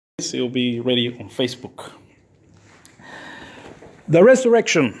It will be ready on Facebook. The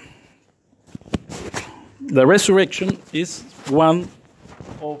resurrection. The resurrection is one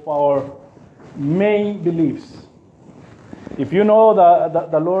of our main beliefs. If you know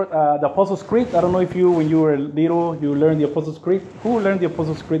the Apostles' Creed, I don't know if you, when you were little, you learned the Apostles' Creed. Who learned the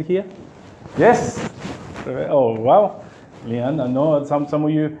Apostles' Creed here? Yes. Oh, wow. Leanne, I know some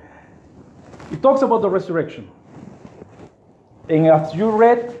of you. It talks about the resurrection. And as you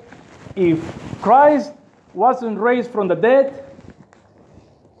read, if Christ wasn't raised from the dead,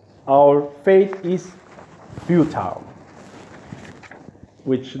 our faith is futile.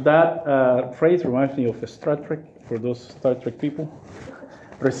 Which that phrase reminds me of Star Trek, for those Star Trek people.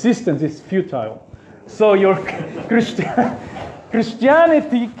 Resistance is futile. So your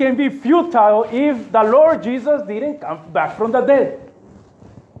Christianity can be futile if the Lord Jesus didn't come back from the dead.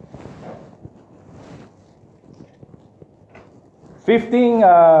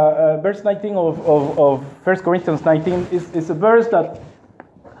 Verse 19 of 1 Corinthians 19 is a verse that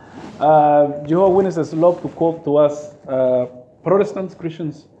Jehovah's Witnesses love to quote to us, Protestants,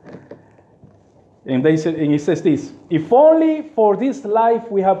 Christians. And it says this: if only for this life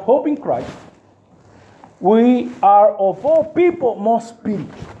we have hope in Christ, we are of all people most spiritual.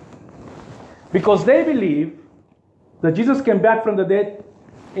 Because they believe that Jesus came back from the dead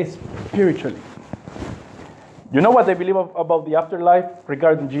spiritually. You know what they believe about the afterlife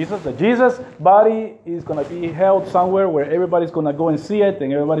regarding Jesus? That Jesus' body is going to be held somewhere where everybody's going to go and see it,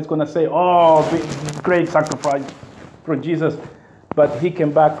 and everybody's going to say, oh, great sacrifice for Jesus. But he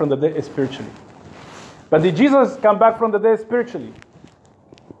came back from the dead spiritually. But did Jesus come back from the dead spiritually?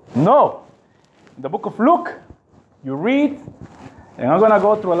 No. In the book of Luke, you read, and I'm going to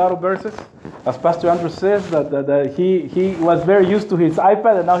go through a lot of verses. As Pastor Andrew says, that he was very used to his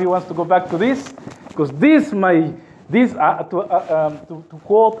iPad, and now he wants to go back to this. Because to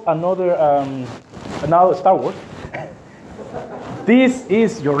quote another Star Wars, this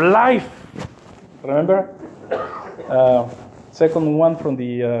is your life. Remember? Second one from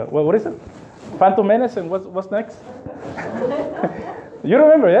the, what is it? Phantom Menace, and what's next? You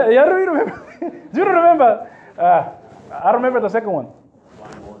remember? Yeah, you remember. You remember? I remember the second one.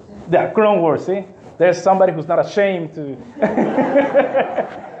 Yeah, Clone Wars, see? There's somebody who's not ashamed to...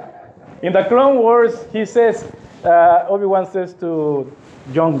 In the Clone Wars, he says, Obi-Wan says to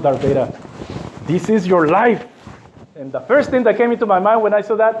young Darth Vader, this is your life. And the first thing that came into my mind when I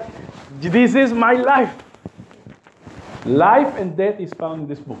saw that, this is my life. Life and death is found in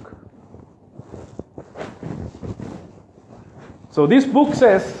this book. So this book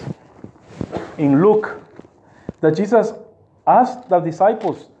says, in Luke, that Jesus asked the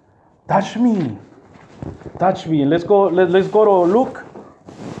disciples, touch me. Touch me. Let's go to Luke.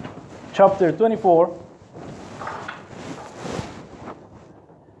 Chapter 24.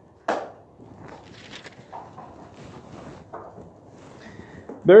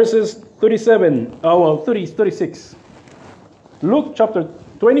 Verses 36. Luke chapter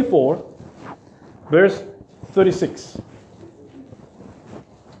 24, verse 36.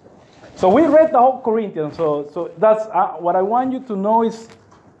 So we read the whole Corinthians. So that's what I want you to know is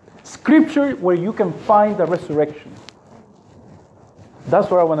scripture where you can find the resurrection.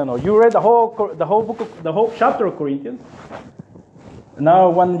 That's what I want to know. You read the whole book, the whole chapter of Corinthians. Now I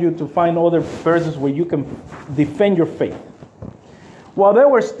want you to find other verses where you can defend your faith. While they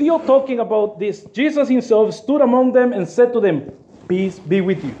were still talking about this, Jesus himself stood among them and said to them, peace be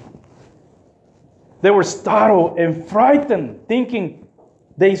with you. They were startled and frightened, thinking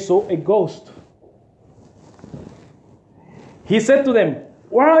they saw a ghost. He said to them,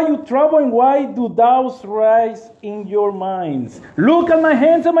 why are you troubled, and why do doubts rise in your minds? Look at my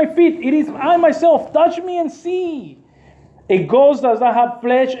hands and my feet. It is I myself. Touch me and see. A ghost does not have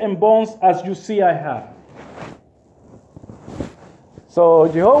flesh and bones as you see I have. So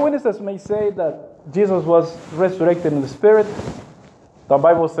Jehovah's Witnesses may say that Jesus was resurrected in the spirit. The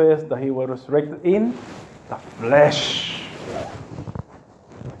Bible says that he was resurrected in the flesh.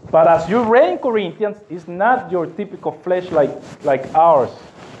 But as you read in Corinthians, it's not your typical flesh like ours.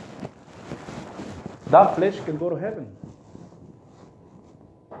 That flesh can go to heaven.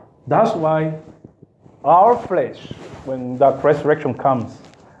 That's why our flesh, when that resurrection comes,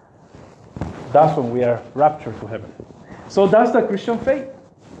 that's when we are raptured to heaven. So that's the Christian faith.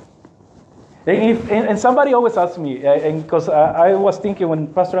 And somebody always asks me, and because I was thinking when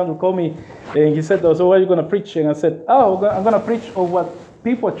Pastor Andrew called me, and he said, so what are you going to preach? And I said, I'm going to preach on what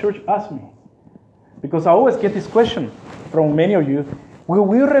people at church ask me. Because I always get this question from many of you. Will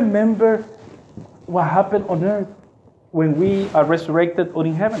we remember what happened on earth when we are resurrected or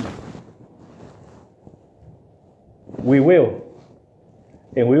in heaven? We will.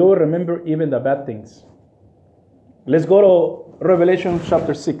 And we will remember even the bad things. Let's go to Revelation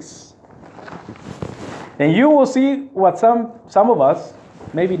chapter 6. And you will see what some of us,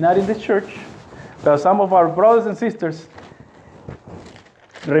 maybe not in this church, but some of our brothers and sisters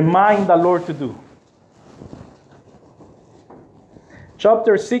remind the Lord to do.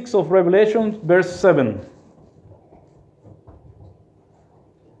 Chapter 6 of Revelation, verse 7.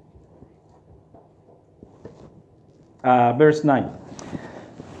 Verse 9.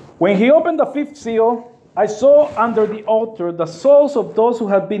 When he opened the fifth seal, I saw under the altar the souls of those who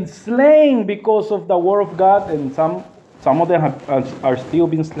had been slain because of the word of God, and some of them are still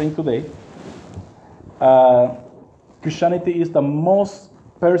being slain today. Christianity is the most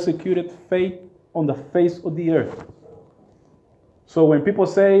persecuted faith on the face of the earth. So when people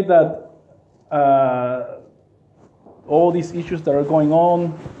say that all these issues that are going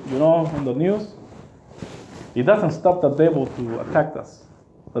on, on the news, it doesn't stop the devil to attack us.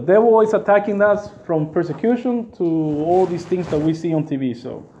 The devil is attacking us from persecution to all these things that we see on TV.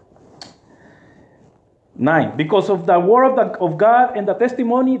 So, 9. Because of the word of God and the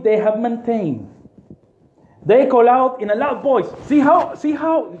testimony they have maintained, they call out in a loud voice. See what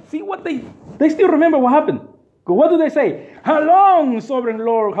they still remember what happened. What do they say? How long, sovereign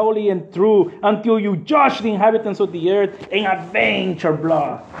Lord, holy and true, until you judge the inhabitants of the earth and avenge our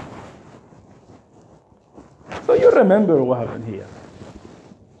blood? So you remember what happened here.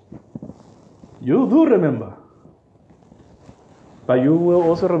 You do remember. But you will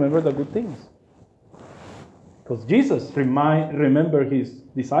also remember the good things. Because Jesus remembered his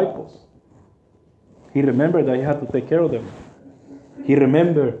disciples. He remembered that he had to take care of them. He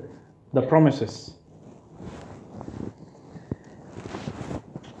remembered the promises.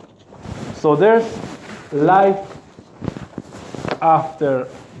 So there's life after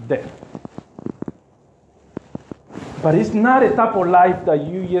death. But it's not a type of life that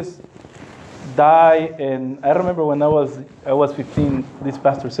you just die. And I remember when I was 15, this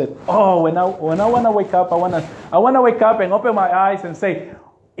pastor said, "Oh, when I want to wake up, I want to wake up and open my eyes and say,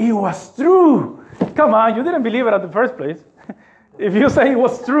 it was true." Come on, you didn't believe it at the first place. If you say it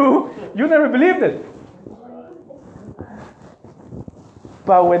was true, you never believed it.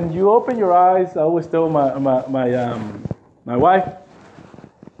 But when you open your eyes, I always tell my wife,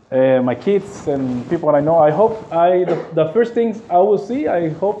 my kids, and people I know, I hope the first things I will see, I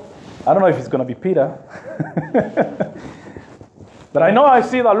don't know if it's going to be Peter. But I know I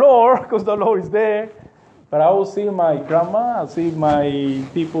see the Lord, because the Lord is there. But I will see my grandma, I'll see my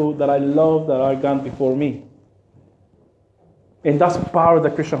people that I love that are gone before me. And that's part of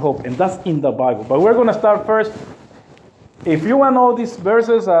the Christian hope, and that's in the Bible. But we're going to start first. If you want all these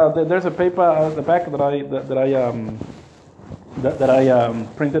verses, there's a paper at the back that I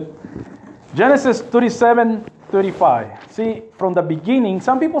printed. Genesis 37:35. See, from the beginning,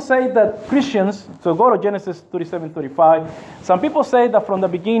 some people say that Christians, so go to Genesis 37:35. Some people say that from the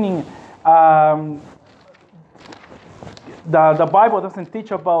beginning, the Bible doesn't teach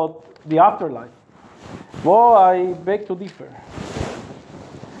about the afterlife. Well, I beg to differ.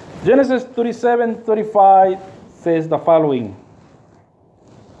 Genesis 37:35 says the following.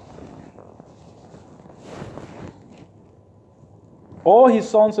 All his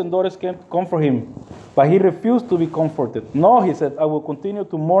sons and daughters came to comfort him, but he refused to be comforted. No, he said, I will continue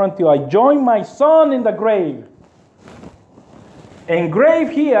to mourn until I join my son in the grave. And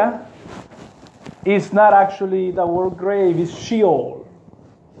grave here is not actually the word grave, it's Sheol.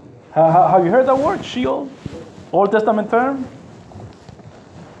 Have you heard that word, Sheol? Old Testament term?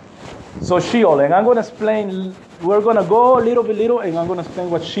 So Sheol, and I'm going to explain, we're going to go little by little, and I'm going to explain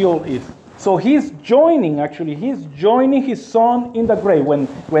what Sheol is. So he's joining his son in the grave when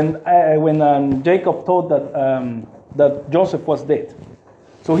Jacob told that Joseph was dead.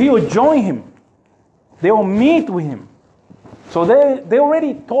 So he will join him. They will meet with him. So they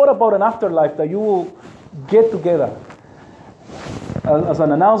already thought about an afterlife that you will get together. As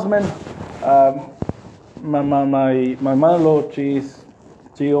an announcement, my mother-in-law, she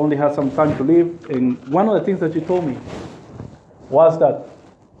only has some time to live, and one of the things that she told me was that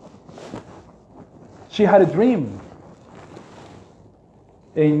she had a dream.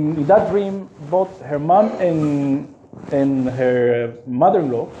 And in that dream, both her mom and her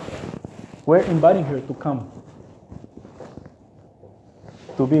mother-in-law were inviting her to come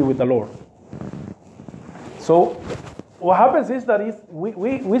to be with the Lord. So what happens is that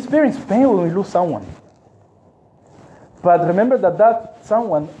we experience pain when we lose someone. But remember that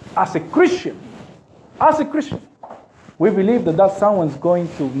someone, as a Christian, we believe that someone's going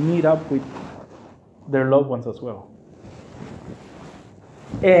to meet up with their loved ones as well.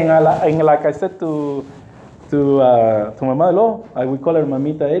 And like I said to to my mother-in-law. We call her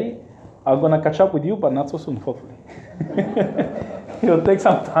Mamita Eddie. I'm going to catch up with you, but not so soon, hopefully. It'll take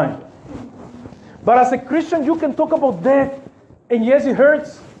some time. But as a Christian, you can talk about death. And yes, it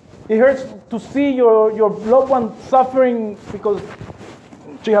hurts. It hurts to see your loved one suffering because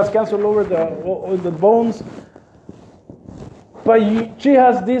she has cancer over the bones. But she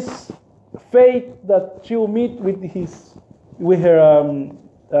has this faith that she will meet with her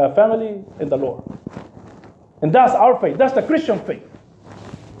family and the Lord. And that's our faith. That's the Christian faith.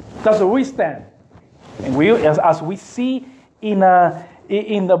 That's where we stand. And we, as we see in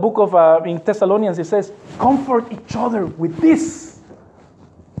the book of in Thessalonians, it says, comfort each other with this.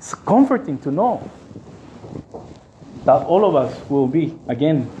 It's comforting to know that all of us will be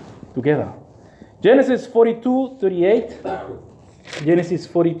again together. Genesis 42:38. Genesis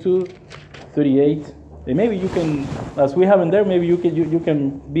 42:38. And maybe you can, as we have in there, maybe you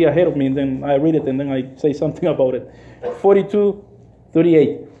can be ahead of me, and then I read it and then I say something about it.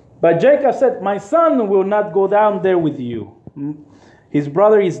 42:38. But Jacob said, my son will not go down there with you. His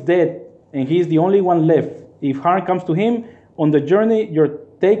brother is dead, and he is the only one left. If harm comes to him on the journey you're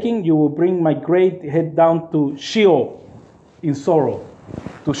taking, you will bring my great head down to Sheol in sorrow.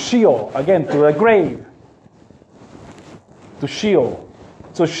 To Sheol, again, to the grave. To Sheol.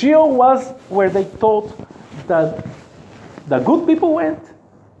 So Sheol was where they thought that the good people went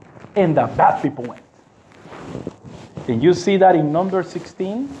and the bad people went. And you see that in number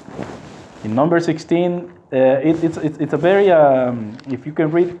 16. In number 16, it's a very, if you can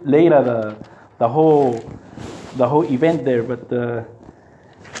read later the whole event there, but the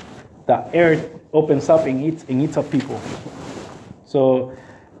earth opens up and eats up people. So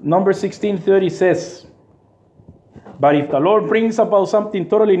number 16:30 says, but if the Lord brings about something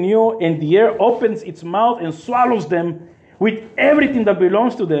totally new and the earth opens its mouth and swallows them with everything that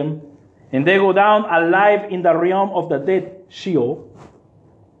belongs to them, and they go down alive in the realm of the dead, Sheol,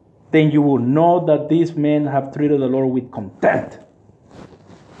 then you will know that these men have treated the Lord with contempt.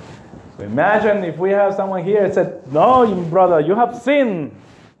 So imagine if we have someone here that said, no, brother, you have sinned.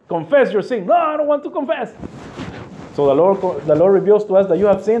 Confess your sin. No, I don't want to confess. So the Lord reveals to us that you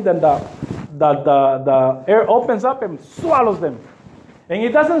have sinned, and the air opens up and swallows them. And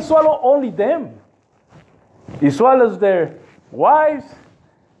it doesn't swallow only them. It swallows their wives,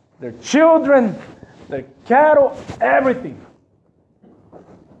 their children, their cattle, everything.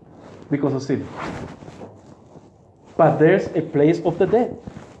 Because of sin. But there's a place of the dead.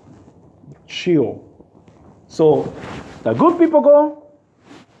 Sheol. So the good people go,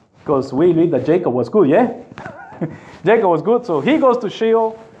 because we read that Jacob was good, yeah? Jacob was good, so he goes to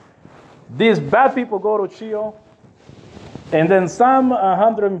Sheol. These bad people go to Sheol. And then Psalm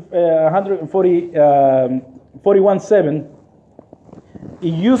 41:7,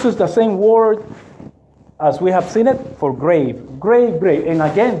 it uses the same word as we have seen it for grave. Grave, grave. And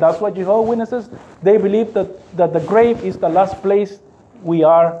again, that's what Jehovah's Witnesses, they believe that the grave is the last place we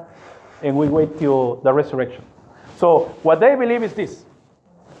are, and we wait till the resurrection. So what they believe is this,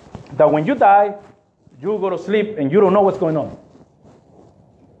 that when you die, you go to sleep and you don't know what's going on.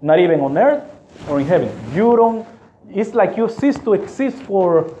 Not even on earth or in heaven. It's like you cease to exist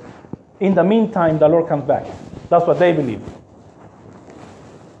in the meantime, the Lord comes back. That's what they believe.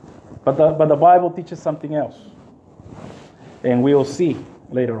 But the Bible teaches something else. And we will see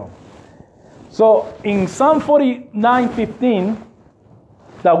later on. So in Psalm 49:15,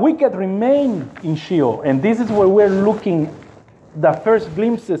 the wicked remain in Sheol. And this is where we're looking, the first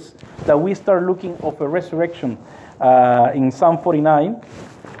glimpses that we start looking of a resurrection. In Psalm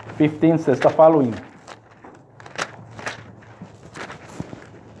 49:15 says the following.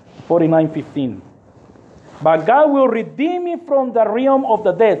 49:15. But God will redeem me from the realm of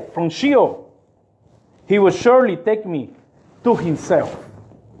the dead, from Sheol. He will surely take me to himself.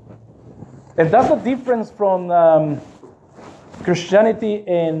 And that's the difference from Christianity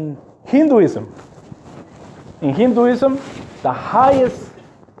and Hinduism. In Hinduism, the highest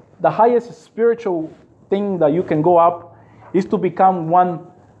spiritual thing that you can go up is to become one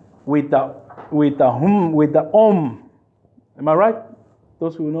with the Om. Am I right?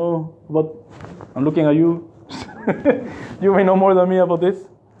 Those who know about, I'm looking at you. You may know more than me about this.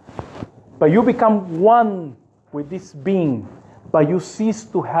 But you become one with this being, but you cease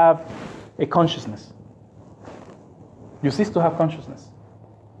to have a consciousness. You cease to have consciousness.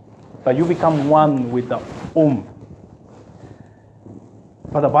 But you become one with the Om.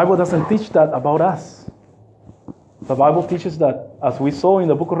 But the Bible doesn't teach that about us. The Bible teaches that, as we saw in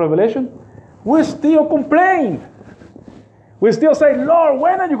the book of Revelation, we still complain. We still say, Lord,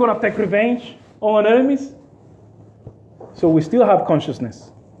 when are you going to take revenge on our enemies? So we still have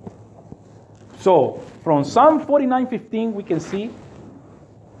consciousness. So, from Psalm 49:15, we can see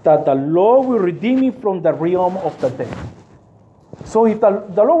that the Lord will redeem me from the realm of the dead. So, if the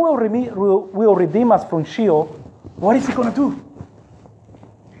Lord will redeem us from Sheol, what is He going to do?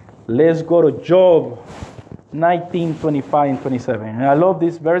 Let's go to Job 19, 25, and 27. And I love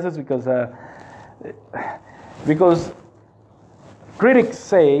these verses because critics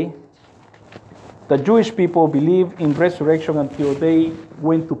say the Jewish people believe in resurrection until they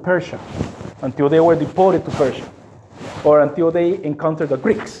went to Persia, until they were deported to Persia, or until they encountered the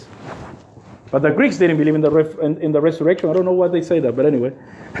Greeks. But the Greeks didn't believe in the resurrection. I don't know why they say that, but anyway.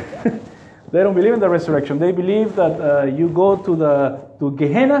 They don't believe in the resurrection. They believe that you go to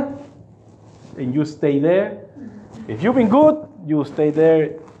Gehenna and you stay there. If you've been good, you stay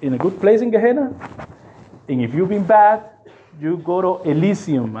there in a good place in Gehenna. And if you've been bad, you go to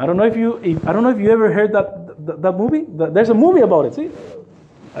Elysium. I don't know if you ever heard that movie. There's a movie about it. See,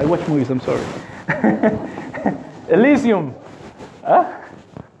 I watch movies. I'm sorry. Elysium. Huh?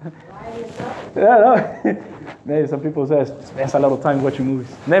 Yeah, no. Maybe some people say spends a lot of time watching movies.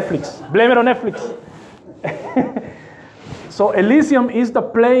 Netflix. Blame it on Netflix. So Elysium is the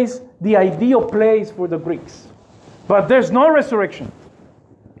place, the ideal place for the Greeks. But there's no resurrection.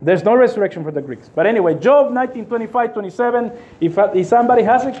 There's no resurrection for the Greeks. But anyway, Job 19, 25, 27. If somebody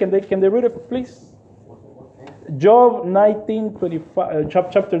has it, can they read it, please? Job 19, 25,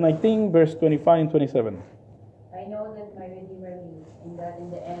 chapter 19, verse 25 and 27. I know that my Redeemer lives, and that in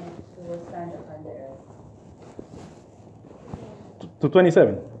the end He will stand upon the earth. To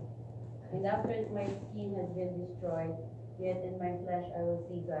 27. And after my skin has been destroyed, yet in my flesh I will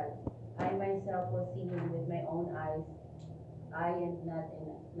see God. I myself will see Him with my own eyes, I and not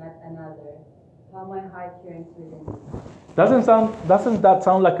another. How my heart yearns within me. Doesn't that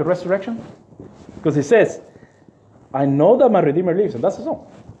sound like a resurrection? Because it says, I know that my Redeemer lives, and that's the song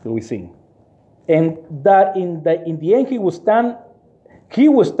that we sing. And that in the end He will stand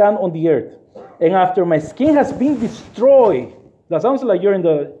on the earth. And after my skin has been destroyed, that sounds like you're in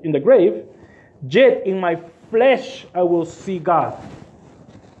the grave, yet in my flesh I will see God.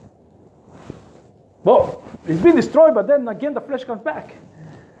 Well, it's been destroyed, but then again the flesh comes back.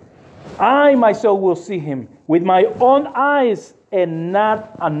 I myself will see Him with my own eyes and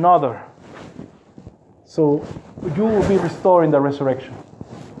not another. So you will be restored in the resurrection.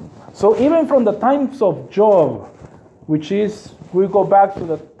 So even from the times of Job, which is, we go back to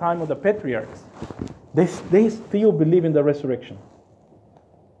the time of the patriarchs, they still believe in the resurrection.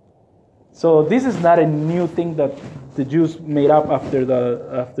 So this is not a new thing that the Jews made up after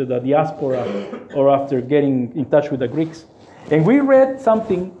the diaspora or after getting in touch with the Greeks. And we read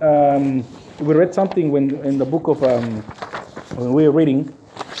something. When in the book of when we were reading,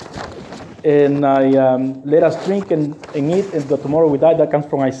 and let us drink and eat, and tomorrow we die. That comes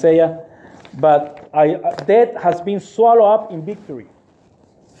from Isaiah. But death has been swallowed up in victory.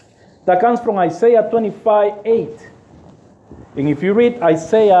 That comes from Isaiah 25:8. And if you read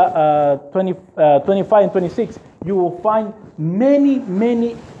Isaiah 25 and 26, you will find many,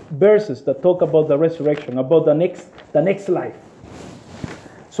 many verses that talk about the resurrection, about the next life.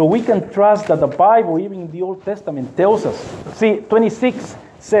 So we can trust that the Bible, even in the Old Testament, tells us. See, 26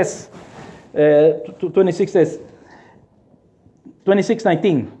 says,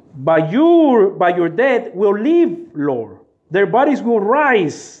 26:19. By your death will live, Lord. Their bodies will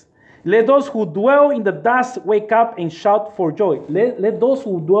rise. Let those who dwell in the dust wake up and shout for joy. Let those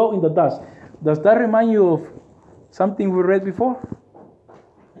who dwell in the dust. Does that remind you of something we read before?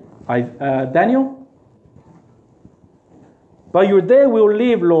 Daniel? By your day will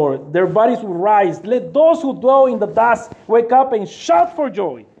live, Lord. Their bodies will rise. Let those who dwell in the dust wake up and shout for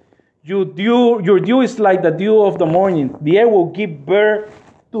joy. Your dew is like the dew of the morning. The air will give birth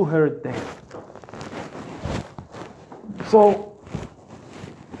to her death. So,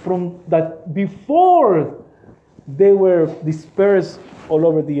 from that, before they were dispersed all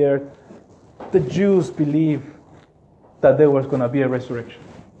over the earth, the Jews believed that there was going to be a resurrection.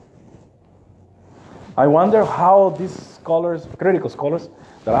 I wonder how these scholars, critical scholars,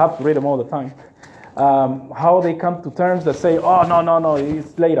 that I have to read them all the time, how they come to terms that say, oh, no,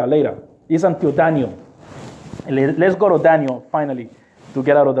 it's later. It's until Daniel. Let's go to Daniel, finally, to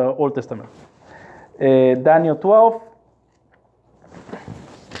get out of the Old Testament. Daniel 12.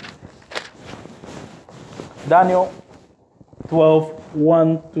 Daniel 12,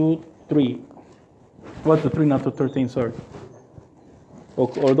 1 to 3. 1 to 3, not to 13, sorry.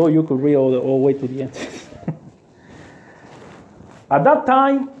 Although you could read all the way to the end. At that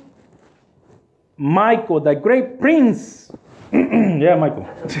time, Michael, the great prince, yeah, Michael.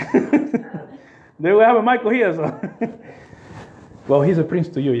 They will have a Michael here, so. Well, he's a prince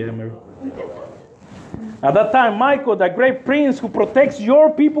to you, yeah, Mary. At that time, Michael, the great prince who protects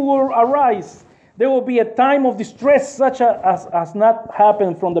your people, will arise. There will be a time of distress such as has not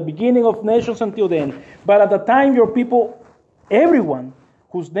happened from the beginning of nations until then. But at the time, your people, everyone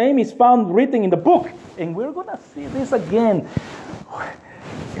whose name is found written in the book, and we're going to see this again.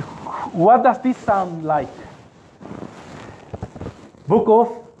 What does this sound like? Book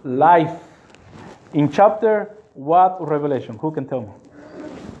of Life. In chapter what Revelation? Who can tell me?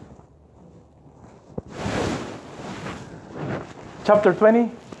 Chapter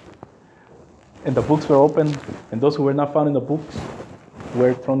 20. And the books were opened, and those who were not found in the books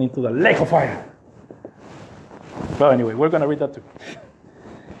were thrown into the lake of fire. Well, anyway, we're going to read that too.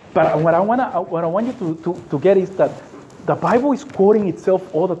 But what I want you to get is that the Bible is quoting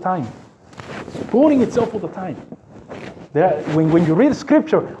itself all the time. It's quoting itself all the time. When you read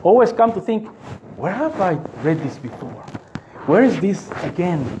Scripture, always come to think, where have I read this before? Where is this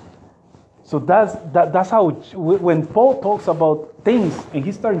again? So that's how, when Paul talks about things, and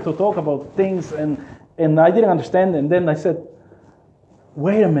he's starting to talk about things, and I didn't understand, and then I said,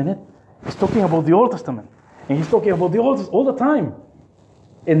 wait a minute, he's talking about the Old Testament, and he's talking about the Old all the time.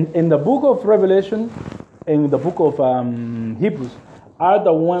 In the book of Revelation and the book of Hebrews are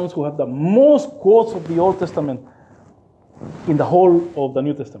the ones who have the most quotes of the Old Testament in the whole of the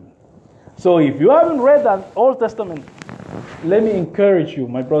New Testament. So if you haven't read the Old Testament, let me encourage you,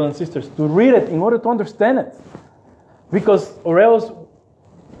 my brothers and sisters, to read it in order to understand it. Because, or else,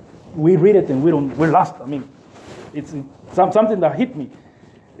 we read it and we're lost. I mean, it's something that hit me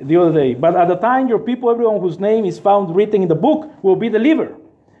the other day. But at the time, your people, everyone whose name is found written in the book, will be delivered.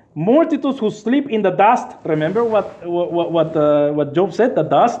 Multitudes who sleep in the dust. Remember what Job said, the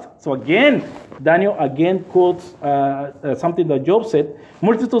dust? So again, Daniel again quotes something that Job said.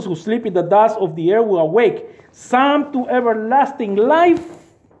 Multitudes who sleep in the dust of the air will awake. Some to everlasting life,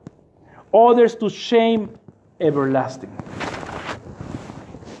 others to shame everlasting.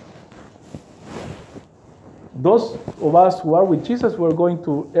 Those of us who are with Jesus, we're going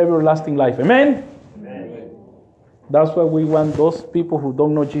to everlasting life. Amen? Amen. That's why we want those people who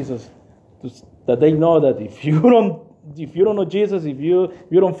don't know Jesus, that they know that if you don't know Jesus, if you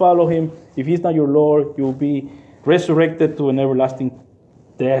don't follow him, if he's not your Lord, you'll be resurrected to an everlasting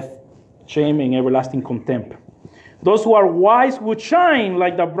death, shame, and everlasting contempt. Those who are wise would shine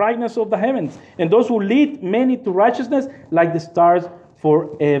like the brightness of the heavens, and those who lead many to righteousness like the stars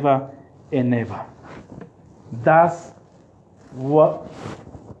forever and ever. That's what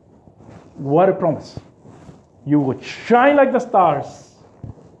a promise. You would shine like the stars.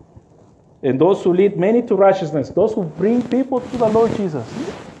 And those who lead many to righteousness, those who bring people to the Lord Jesus,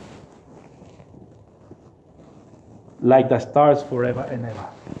 like the stars forever and ever.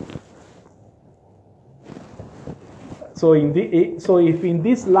 So if in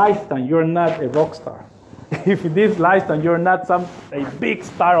this lifetime you're not a rock star, if in this lifetime you're not a big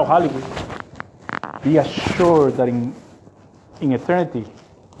star of Hollywood, be assured that in eternity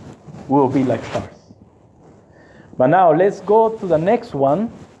we will be like stars. But now let's go to the next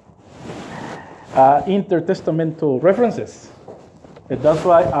one, intertestamental references. And that's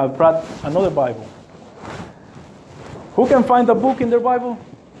why I brought another Bible. Who can find the book in their Bible?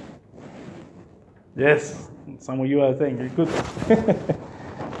 Yes, some of you are saying you're good.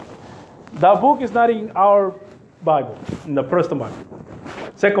 The book is not in our Bible, in the Protestant Bible.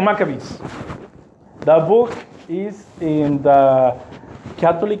 Second Maccabees. The book is in the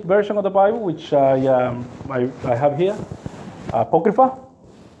Catholic version of the Bible, which I have here, Apocrypha.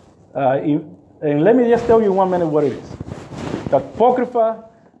 And let me just tell you 1 minute what it is. The Apocrypha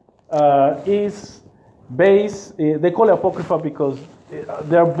is based, they call it Apocrypha because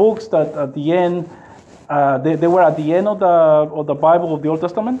there are books that at the end, they were at the end of the Bible of the Old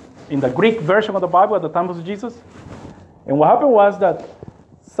Testament, in the Greek version of the Bible at the time of Jesus. And what happened was that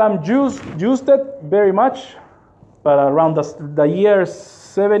some Jews used it very much, but around the year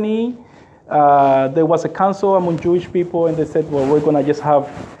 70, there was a council among Jewish people, and they said, well, we're going to just have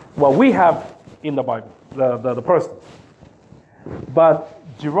what we have in the Bible, the Protestant. But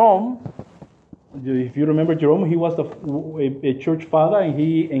Jerome, if you remember Jerome, he was a church father, and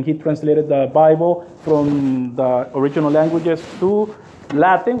he translated the Bible from the original languages to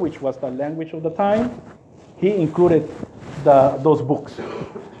Latin, which was the language of the time. He included those books.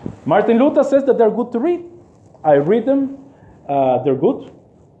 Martin Luther says that they're good to read. I read them. They're good.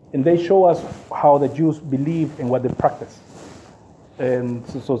 And they show us how the Jews believe and what they practice. And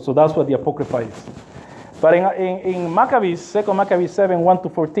so that's what the Apocrypha is. But in Maccabees, 2 Maccabees 7, 1 to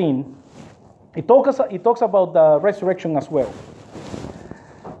 14, it talks about the resurrection as well.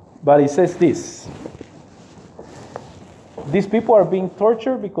 But it says this. These people are being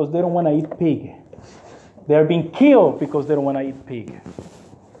tortured because they don't want to eat pig. They're being killed because they don't want to eat pig.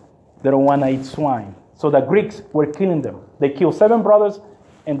 They don't want to eat swine. So the Greeks were killing them. They killed 7 brothers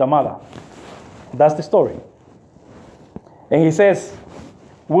and the mother. That's the story. And he says,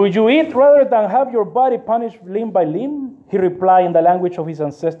 would you eat rather than have your body punished limb by limb? He replied in the language of his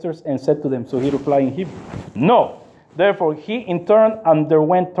ancestors and said to them, so he replied in Hebrew, no. Therefore, he in turn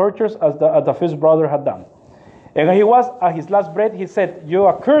underwent tortures as the first brother had done. And when he was at his last breath, he said, you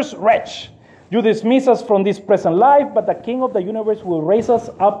accursed wretch, you dismiss us from this present life, but the King of the universe will raise us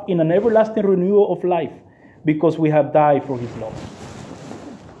up in an everlasting renewal of life, because we have died for his love.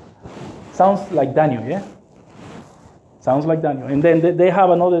 Sounds like Daniel, yeah? Sounds like Daniel. And then they have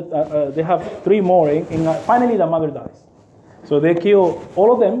another, they have 3 more, and finally the mother dies. So they kill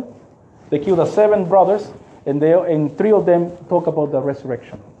all of them. They kill the 7 brothers, and 3 of them talk about the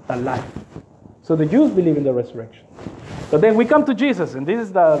resurrection, the life. So the Jews believe in the resurrection. But then we come to Jesus, and this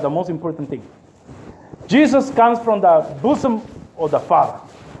is the most important thing. Jesus comes from the bosom of the Father.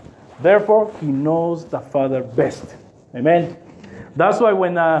 Therefore, he knows the Father best. Amen. That's why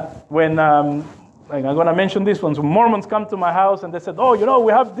when I'm going to mention this one. So Mormons come to my house and they said, oh,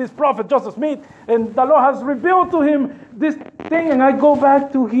 we have this prophet, Joseph Smith, and the Lord has revealed to him this thing. And I go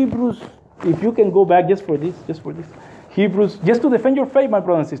back to Hebrews. If you can go back just for this. Hebrews, just to defend your faith, my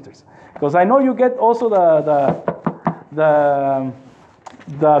brothers and sisters. Because I know you get also the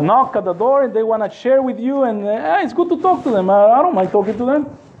knock at the door and they want to share with you. And it's good to talk to them. I don't mind talking to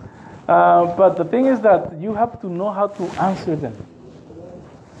them. But the thing is that you have to know how to answer them.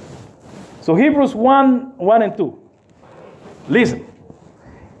 So Hebrews 1 and 2. Listen.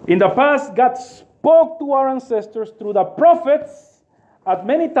 In the past, God spoke to our ancestors through the prophets at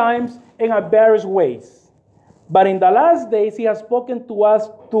many times and at various ways. But in the last days, he has spoken to us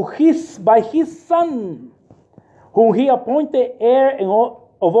by his Son, whom he appointed heir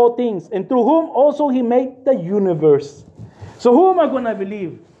of all things, and through whom also he made the universe. So who am I going to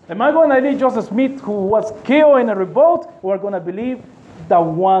believe? Am I going to believe Joseph Smith, who was killed in a revolt, or am I going to believe the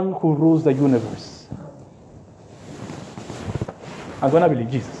one who rules the universe? I'm going to believe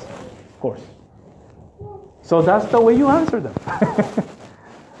Jesus, of course. So that's the way you answer them.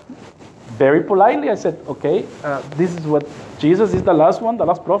 Very politely, I said, okay, this is what Jesus is the last one, the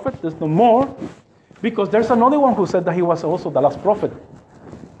last prophet. There's no more. Because there's another one who said that he was also the last prophet.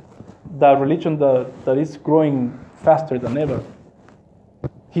 The religion that is growing faster than ever.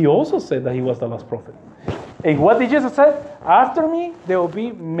 He also said that he was the last prophet. And what did Jesus say? After me, there will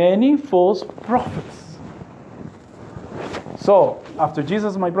be many false prophets. So, after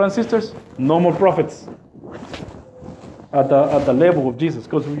Jesus, my brothers and sisters, no more prophets at the level of Jesus.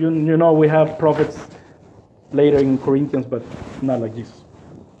 Because you know we have prophets later in Corinthians, but not like Jesus.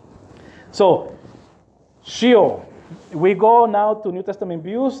 So, Sheol. We go now to New Testament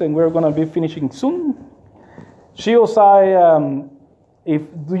views, and we're going to be finishing soon. Sheol side,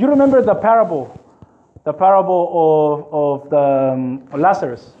 do you remember the parable? The parable of the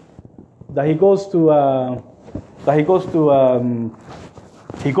Lazarus, that he goes to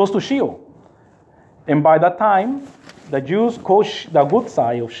Sheol, and by that time, the Jews call the good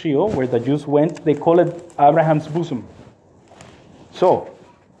side of Sheol, where the Jews went, they call it Abraham's bosom. So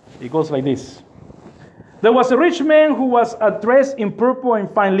it goes like this: there was a rich man who was dressed in purple and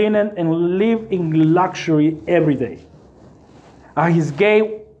fine linen and lived in luxury every day. At his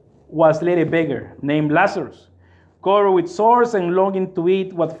gate was laid a beggar named Lazarus, covered with sores and longing to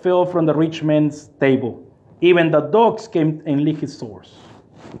eat what fell from the rich man's table. Even the dogs came and licked his sores.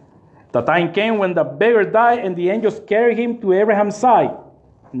 The time came when the beggar died, and the angels carried him to Abraham's side.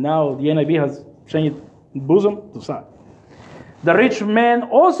 Now the NIV has changed bosom to side. The rich man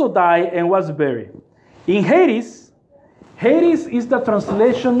also died and was buried. In Hades is the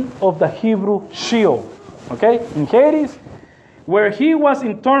translation of the Hebrew Sheol. Okay? In Hades, where he was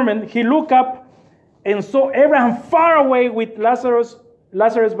in torment, he looked up and saw Abraham far away with Lazarus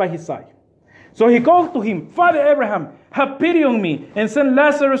by his side. So he called to him, Father Abraham, have pity on me, and send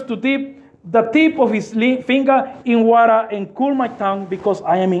Lazarus to dip the tip of his finger in water and cool my tongue, because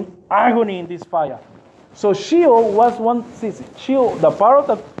I am in agony in this fire. So Sheol was Sheol, the part of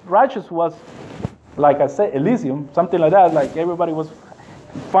the righteous was, like I said, Elysium, something like that, like everybody was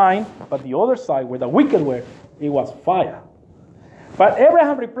fine, but the other side, where the wicked were, it was fire. But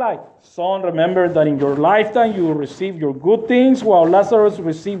Abraham replied, Son, remember that in your lifetime you will receive your good things, while Lazarus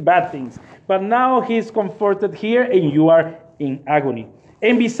received bad things. But now he is comforted here, and you are in agony.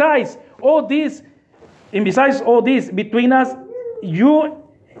 And besides all this, between us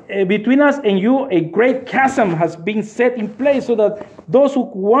and you, a great chasm has been set in place, so that those who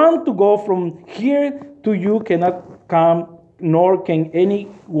want to go from here to you cannot come, nor can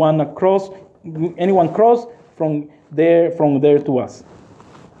anyone cross anyone cross from there to us.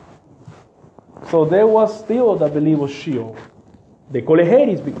 So there was still the belief of Sheol. They call it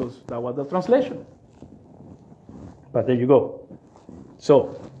Hades because that was the translation. But there you go.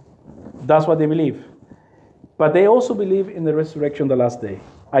 So that's what they believe. But they also believe in the resurrection the last day.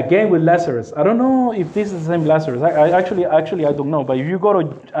 Again with Lazarus. I don't know if this is the same Lazarus. I actually I don't know. But if you go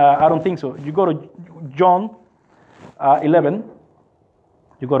to, I don't think so. You go to John 11.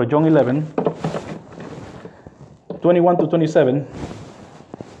 You go to John 11, 21 to 27.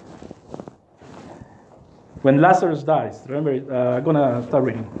 When Lazarus dies, remember, I'm going to start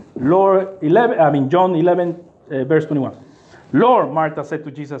reading. John 11, verse 21. Lord, Martha said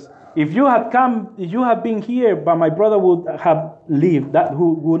to Jesus, if you had been here, but my brother would have lived,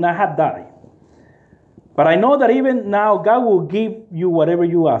 who would not have died. But I know that even now God will give you whatever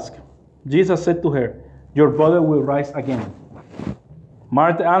you ask. Jesus said to her, your brother will rise again.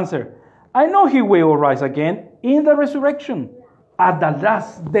 Martha answered, I know he will rise again in the resurrection at the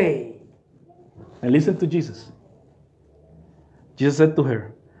last day. And listen to Jesus. Jesus said to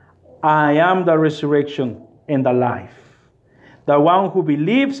her, I am the resurrection and the life. The one who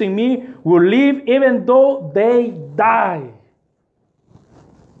believes in me will live even though they die.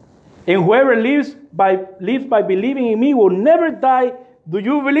 And whoever lives by believing in me will never die. Do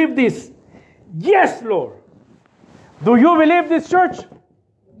you believe this? Yes, Lord. Do you believe this, church?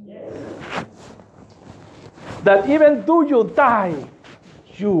 Yes. That even though you die,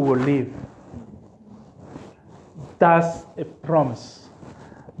 you will live. That's a promise.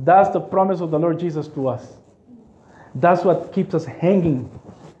 That's the promise of the Lord Jesus to us. That's what keeps us hanging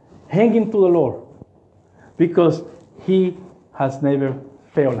to the Lord. Because He has never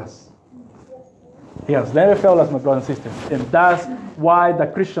failed us. He has never failed us, my brothers and sisters. And that's why the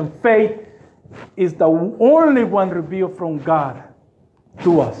Christian faith is the only one revealed from God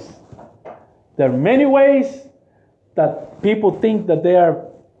to us. There are many ways that people think that they are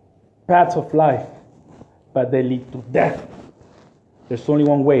paths of life, but they lead to death. There's only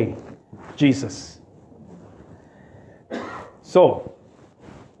one way, Jesus. So,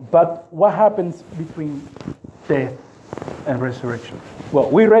 but what happens between death and resurrection? Well,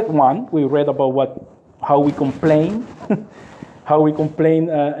 we read about how we complain,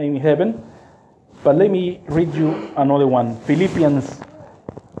 in heaven. But let me read you another one. Philippians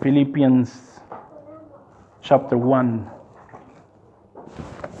chapter 1,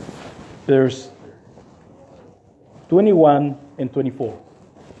 verse 21 and 24.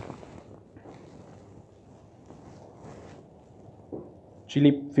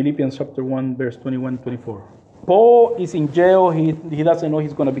 Philippians chapter 1, verse 21 and 24. Paul is in jail. He doesn't know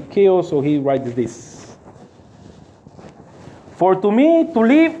he's going to be killed, so he writes this. For to me, to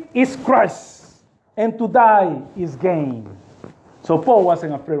live is Christ, and to die is gain. So Paul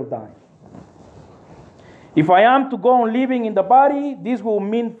wasn't afraid of dying. If I am to go on living in the body, this will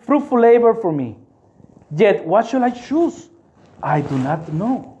mean fruitful labor for me. Yet, what shall I choose? I do not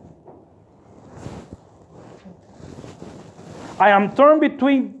know. I am torn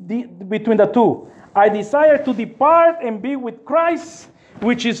between the two. I desire to depart and be with Christ,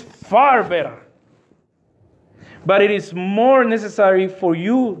 which is far better. But it is more necessary for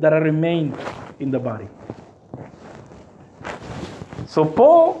you that I remain in the body. So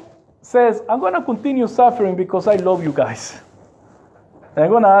Paul says, I'm going to continue suffering because I love you guys. And I'm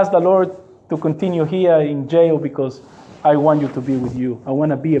going to ask the Lord to continue here in jail because I want you to be with you. I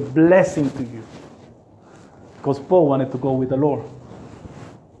want to be a blessing to you. Because Paul wanted to go with the Lord.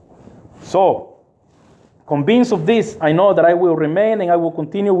 So, convinced of this, I know that I will remain and I will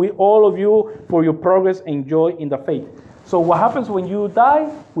continue with all of you for your progress and joy in the faith. So what happens when you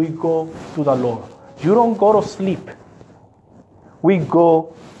die? We go to the Lord. You don't go to sleep. We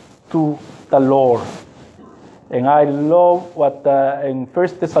go to the Lord. And I love what in 1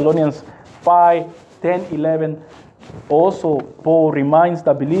 Thessalonians 5, 10, 11, also Paul reminds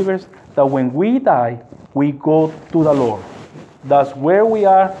the believers that when we die, we go to the Lord. That's where we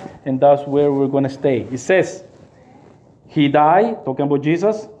are, and that's where we're going to stay. It says, He died, talking about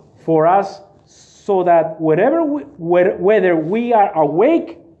Jesus, for us, so that whether we are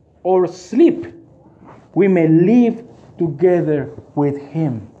awake or asleep, we may live together with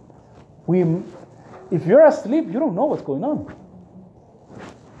Him. If you're asleep, you don't know what's going on.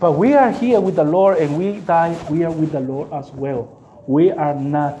 But we are here with the Lord, and we die, we are with the Lord as well. We are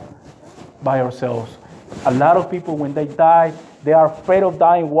not by ourselves. A lot of people, when they die, they are afraid of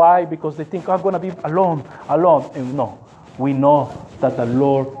dying. Why? Because they think, I'm going to be alone. And no, we know that the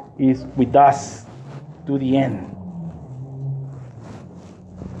Lord is with us to the end.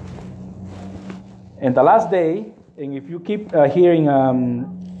 And the last day, and if you keep hearing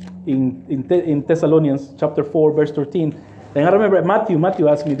in Thessalonians chapter 4, verse 13. And I remember Matthew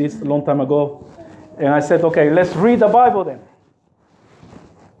asked me this a long time ago. And I said, okay, let's read the Bible then.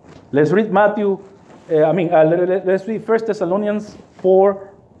 Let's read let's read 1 Thessalonians 4,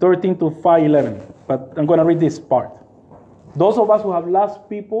 13 to 5, 11. But I'm going to read this part. Those of us who have lost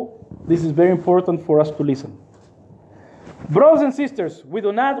people, this is very important for us to listen. Brothers and sisters, we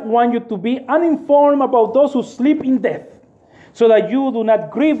do not want you to be uninformed about those who sleep in death, so that you do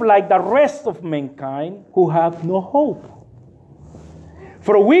not grieve like the rest of mankind who have no hope.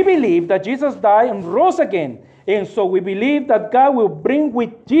 For we believe that Jesus died and rose again, and so we believe that God will bring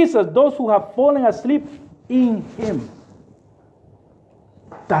with Jesus those who have fallen asleep in him.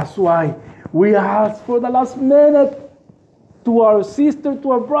 That's why we ask for the last minute to our sister,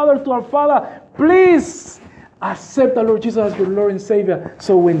 to our brother, to our father, please accept the Lord Jesus as your Lord and Savior,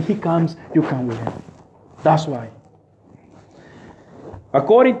 so when he comes, you come with him. That's why.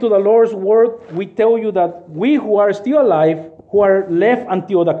 According to the Lord's word, we tell you that we who are still alive, who are left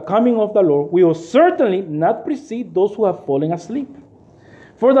until the coming of the Lord, will certainly not precede those who have fallen asleep.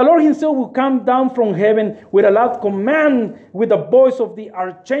 For the Lord himself will come down from heaven with a loud command, with the voice of the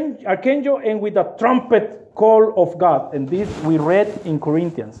archangel, and with the trumpet call of God. And this we read in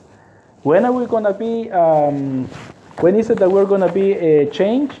Corinthians. When are we going to be, when is it that we're going to be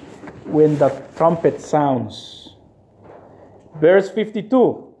changed? When the trumpet sounds. Verse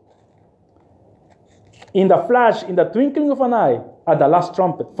 52. In the flash, in the twinkling of an eye, at the last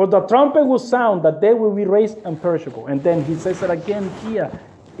trumpet. For the trumpet will sound that they will be raised imperishable. And then he says it again here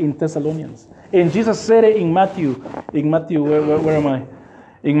in Thessalonians. And Jesus said it in Matthew, where am I?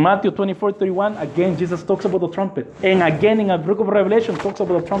 In Matthew 24:31, again, Jesus talks about the trumpet. And again, in the book of Revelation, talks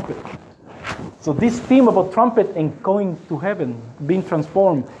about the trumpet. So this theme about trumpet and going to heaven, being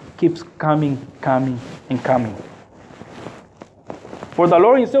transformed, keeps coming, and coming. For the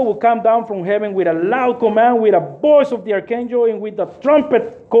Lord himself will come down from heaven with a loud command, with a voice of the archangel, and with the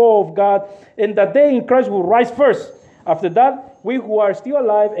trumpet call of God. And that day in Christ will rise first. After that, we who are still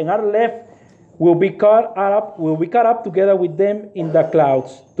alive and are left will be caught up together with them in the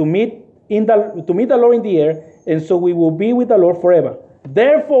clouds to meet the Lord in the air, and so we will be with the Lord forever.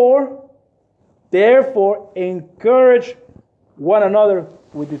 Therefore, encourage one another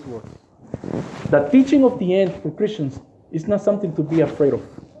with these words. The teaching of the end for Christians is not something to be afraid of.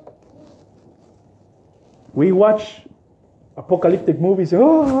 We watch apocalyptic movies,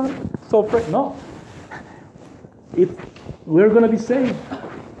 oh, so afraid. No. We're going to be saved.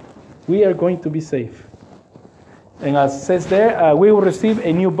 We are going to be saved. And as it says there, we will receive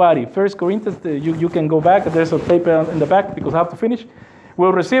a new body. 1 Corinthians, you can go back. There's a paper in the back because I have to finish.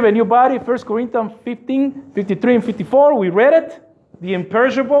 We'll receive a new body. 1 Corinthians 15, 53 and 54. We read it. The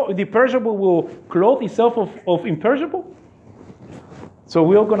perishable will clothe itself of imperishable. So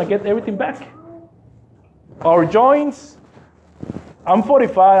we're going to get everything back. Our joints. I'm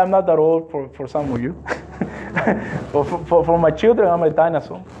 45. I'm not that old for some of you. for my children, I'm a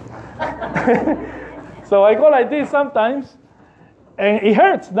dinosaur. So I go like this sometimes, and it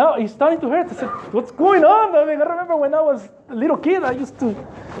hurts. Now it's starting to hurt. I said, "What's going on?" I mean, I remember when I was a little kid, I used to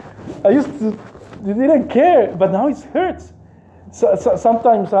didn't care, but now it hurts. So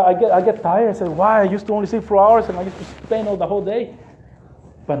sometimes I get tired. I say, "Why? I used to only sleep 4 hours, and I used to spend all the whole day."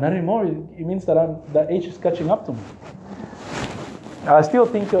 But not anymore. It means that the age is catching up to me. I still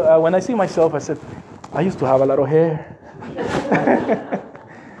think when I see myself, I said, I used to have a lot of hair.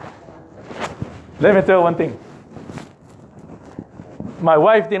 Let me tell you one thing. My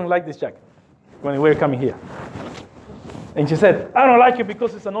wife didn't like this jacket when we were coming here. And she said, I don't like it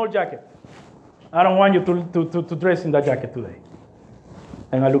because it's an old jacket. I don't want you to dress in that jacket today.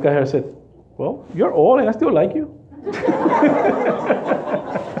 And I look at her and said, well, you're old and I still like you.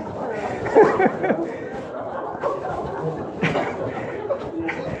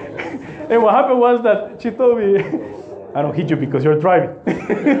 And what happened was that she told me, I don't hit you because you're driving.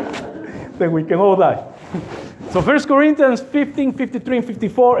 Then we can all die. So 1 Corinthians 15, 53 and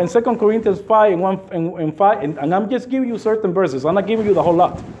 54, and 2 Corinthians 5 and 5, and I'm just giving you certain verses. I'm not giving you the whole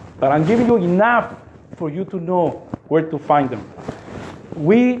lot, but I'm giving you enough for you to know where to find them.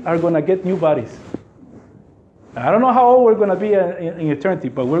 We are going to get new bodies. I don't know how old we're going to be in eternity,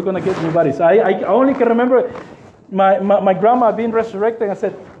 but we're going to get new bodies. I only can remember my grandma being resurrected, and I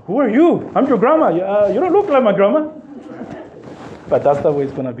said, who are you? I'm your grandma. You don't look like my grandma. But that's the way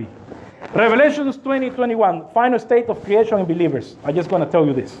it's going to be. Revelations 20:21, final state of creation and believers. I just want to tell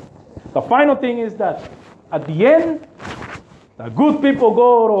you this. The final thing is that at the end, the good people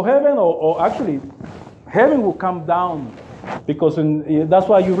go to heaven, or actually, heaven will come down. Because that's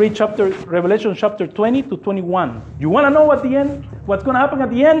why you read Revelation chapter 20 to 21. You want to know what what's going to happen at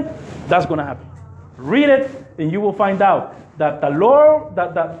the end, that's going to happen. Read it, and you will find out that the Lord,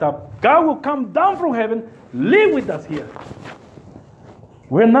 that God will come down from heaven, live with us here.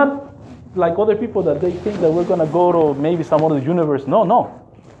 We're not like other people that they think that we're going to go to maybe some other universe. No.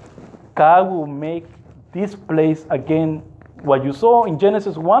 God will make this place again. What you saw in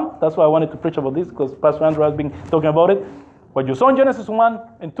Genesis 1, that's why I wanted to preach about this, because Pastor Andrew has been talking about it. What you saw in Genesis 1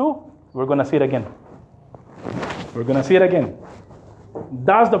 and 2, we're going to see it again. We're going to see it again.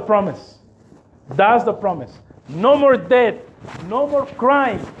 That's the promise. That's the promise. No more death. No more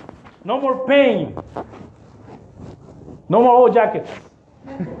crime. No more pain. No more old jackets.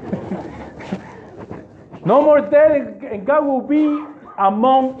 No more death, and God will be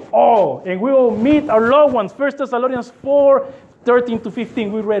among all. And we will meet our loved ones. 1 Thessalonians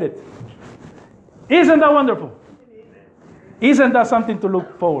 4:13-15. We read it. Isn't that wonderful? Isn't that something to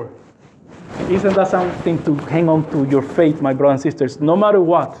look forward? Isn't that something to hang on to your faith, my brothers and sisters? No matter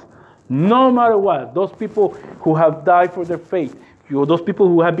what, those people who have died for their faith, those people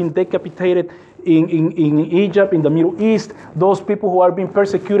who have been decapitated in Egypt, in the Middle East, those people who are being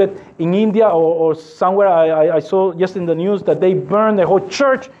persecuted in India or somewhere. I saw just in the news that they burned the whole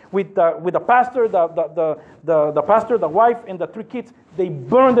church with the pastor, the pastor, the wife, and the 3 kids. They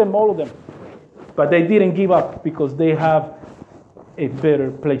burned them, all of them. But they didn't give up because they have a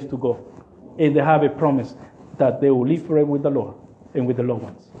better place to go. And they have a promise that they will live forever with the Lord and with the loved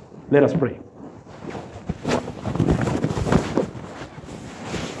ones. Let us pray.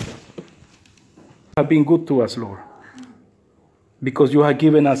 You have been good to us, Lord, because you have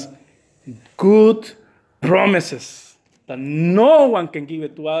given us good promises that no one can give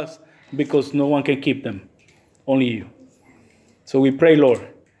it to us because no one can keep them, only you. So we pray, Lord,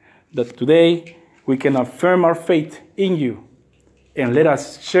 that today we can affirm our faith in you and let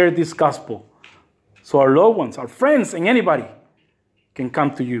us share this gospel so our loved ones, our friends, and anybody can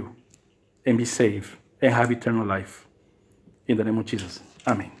come to you and be saved and have eternal life. In the name of Jesus.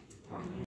 Amen.